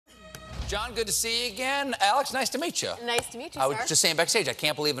John, good to see you again. Alex, nice to meet you. Nice to meet you, I sir. was just saying backstage, I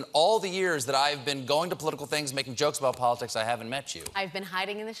can't believe in all the years that I've been going to political things, making jokes about politics, I haven't met you. I've been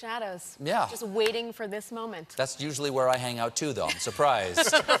hiding in the shadows. Yeah. Just waiting for this moment. That's usually where I hang out, too, though. I'm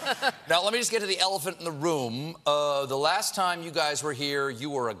surprised. Now, let me just get to the elephant in the room. The last time you guys were here, you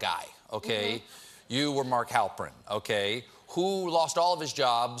were a guy, okay? You were Mark Halperin, okay? Who lost all of his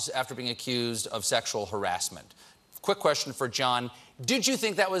jobs after being accused of sexual harassment. Quick question for John. Did you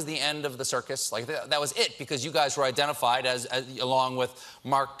think that was the end of the circus? Like, that was it, because you guys were identified as along with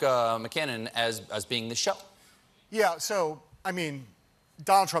Mark McKinnon as being the show? Yeah, so, I mean,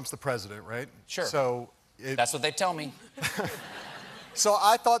 Donald Trump's the president, right? Sure. So that's what they tell me. So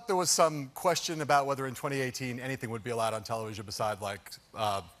I thought there was some question about whether in 2018 anything would be allowed on television besides, like,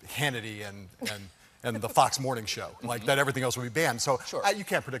 Hannity and the Fox Morning Show, like that everything else would be banned. So Sure. You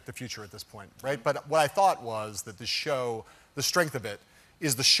can't predict the future at this point, right? But what I thought was that the show, the strength of it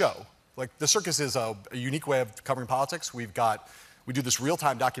is the show. Like, the circus is a unique way of covering politics. We do this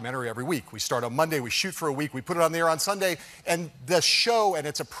real-time documentary every week. We start on Monday, we shoot for a week, we put it on the air on Sunday, and the show and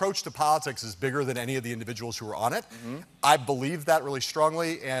its approach to politics is bigger than any of the individuals who are on it. I believe that really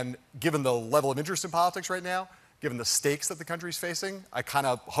strongly, and given the level of interest in politics right now, given the stakes that the country's facing, I kind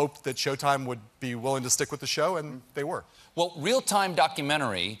of hoped that Showtime would be willing to stick with the show, and they were. Well, real-time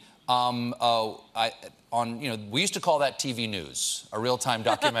documentary, we used to call that TV news, a real-time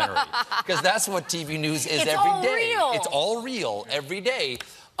documentary, because that's what TV news is every day. It's all real every day.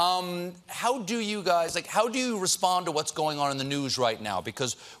 How do you guys, how do you respond to what's going on in the news right now?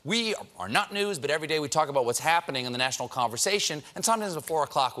 Because we are not news, but every day we talk about what's happening in the national conversation, and sometimes at 4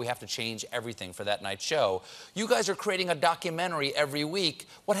 o'clock we have to change everything for that night's show. You guys are creating a documentary every week.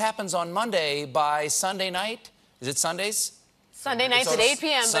 What happens on Monday by Sunday night? Is it Sundays? Sunday nights at 8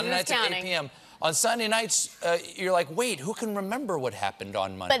 p.m., Sunday but nights who's at counting? 8 p.m. On Sunday nights, you're like, wait, who can remember what happened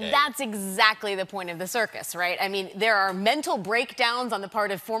on Monday? But that's exactly the point of the circus, right? I mean, there are mental breakdowns on the part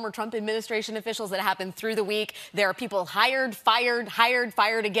of former Trump administration officials that happen through the week. There are people hired,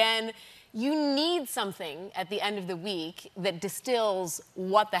 fired again. You need something at the end of the week that distills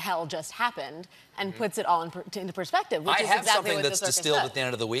what the hell just happened and puts it all into perspective, which I is have exactly something what that's the circus distilled does. at the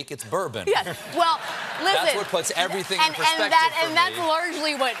end of the week. It's bourbon. Yes. Well, listen. That's what puts everything in perspective and that's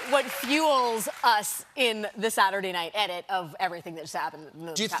largely what fuels us in the Saturday night edit of everything that's happened in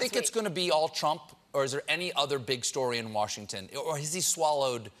the Do you past think week. it's going to be all Trump, or is there any other big story in Washington, or has he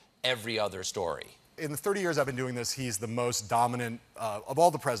swallowed every other story? In the 30 years I've been doing this, he's the most dominant of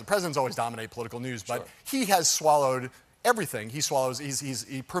all the presidents. Presidents always dominate political news, but he has swallowed everything. He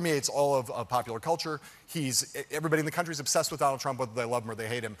permeates all of popular culture. Everybody in the country is obsessed with Donald Trump, whether they love him or they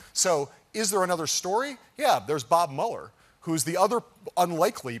hate him. So is there another story? Yeah, there's Bob Mueller, who's the other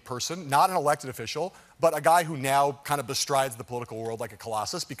unlikely person, not an elected official, but a guy who now kind of bestrides the political world like a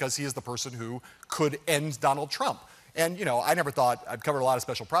colossus because he is the person who could end Donald Trump. And, you know, I never thought, I've covered a lot of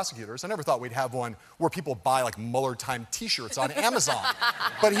special prosecutors, I never thought we'd have one where people buy, like, Mueller-time T-shirts on Amazon.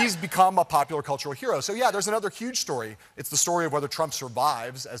 But he's become a popular cultural hero. So, yeah, there's another huge story. It's the story of whether Trump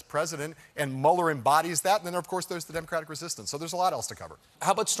survives as president, and Mueller embodies that. And then, of course, there's the Democratic resistance. So there's a lot else to cover.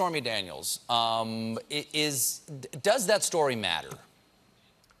 How about Stormy Daniels? Does that story matter?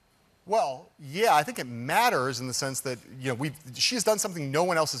 Well, yeah, I think it matters in the sense that, you know, she's done something no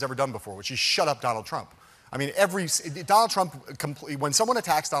one else has ever done before, which is shut up Donald Trump. I mean, Donald Trump, when someone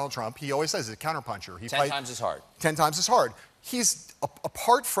attacks Donald Trump, he always says he's a counterpuncher. 10 times as hard. 10 times as hard. He's,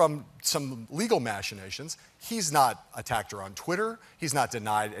 apart from some legal machinations, he's not attacked her on Twitter. He's not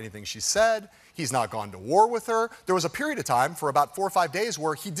denied anything she said. He's not gone to war with her. There was a period of time for about 4 or 5 days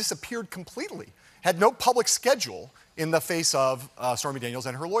where he disappeared completely, had no public schedule in the face of Stormy Daniels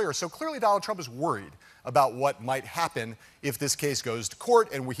and her lawyer. So clearly Donald Trump is worried about what might happen if this case goes to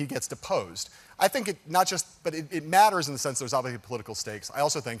court and he gets deposed. I think it matters in the sense there's obviously political stakes. I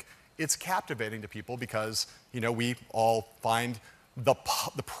also think it's captivating to people because, you know, we all find the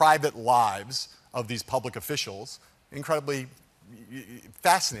private lives of these public officials incredibly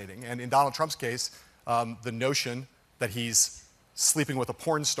fascinating. And in Donald Trump's case, the notion that he's sleeping with a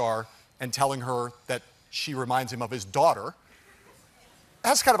porn star and telling her that she reminds him of his daughter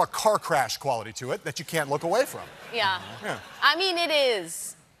has kind of a car crash quality to it that you can't look away from. Yeah. I mean, it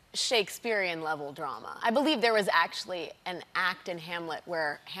is Shakespearean level drama. I believe there was actually an act in Hamlet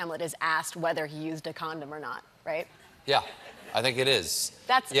where Hamlet is asked whether he used a condom or not, right? Yeah, I think it is.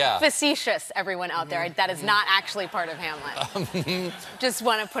 That's facetious, everyone out there. That is not actually part of Hamlet. Just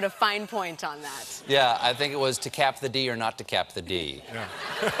want to put a fine point on that. Yeah, I think it was to cap the D or not to cap the D. Yeah.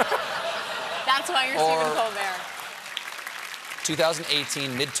 That's why you're Stephen Colbert.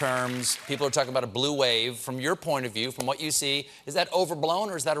 2018 midterms. People are talking about a blue wave. From your point of view, from what you see, is that overblown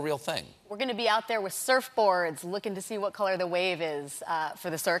or is that a real thing? We're going to be out there with surfboards looking to see what color the wave is for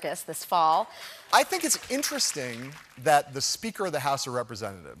the circus this fall. I think it's interesting that the Speaker of the House of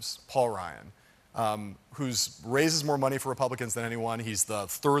Representatives, Paul Ryan, who raises more money for Republicans than anyone, he's the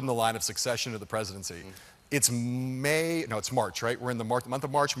third in the line of succession to the presidency. It's March, right? We're in the month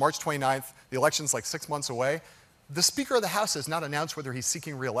of March, March 29th. The election's like 6 months away. The Speaker of the House has not announced whether he's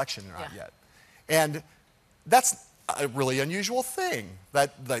seeking re-election or not yet. And that's a really unusual thing,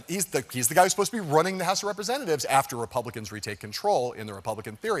 that he's the guy who's supposed to be running the House of Representatives after Republicans retake control in the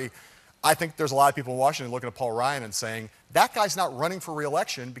Republican theory. I think there's a lot of people in Washington looking at Paul Ryan and saying, that guy's not running for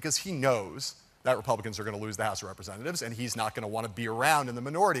re-election because he knows that Republicans are going to lose the House of Representatives, and he's not going to want to be around in the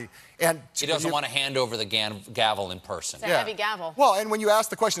minority. And he doesn't want to hand over the gavel in person. It's a heavy gavel. Well, and when you ask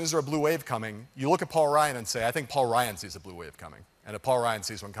the question, is there a blue wave coming, you look at Paul Ryan and say, I think Paul Ryan sees a blue wave coming. And if Paul Ryan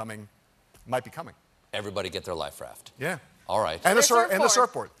sees one coming, it might be coming. Everybody get their life raft. Yeah. All right. And the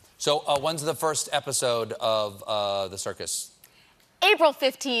surfboard. So when's the first episode of the Circus? April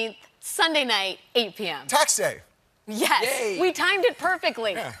 15th, Sunday night, 8 p.m. Tax day. Yes, Yay. we timed it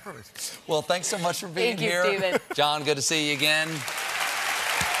perfectly. Yeah, perfect. Well, thanks so much for being here. Thank you, Stephen. John, good to see you again.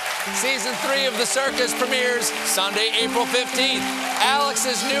 Season 3 of The Circus premieres Sunday, April 15th.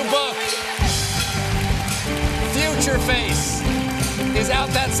 Alex's new book, Future Face, is out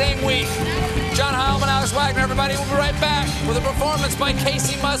that same week. John Heilemann, Alex Wagner, everybody. We'll be right back with a performance by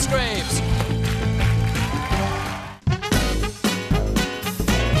Casey Musgraves.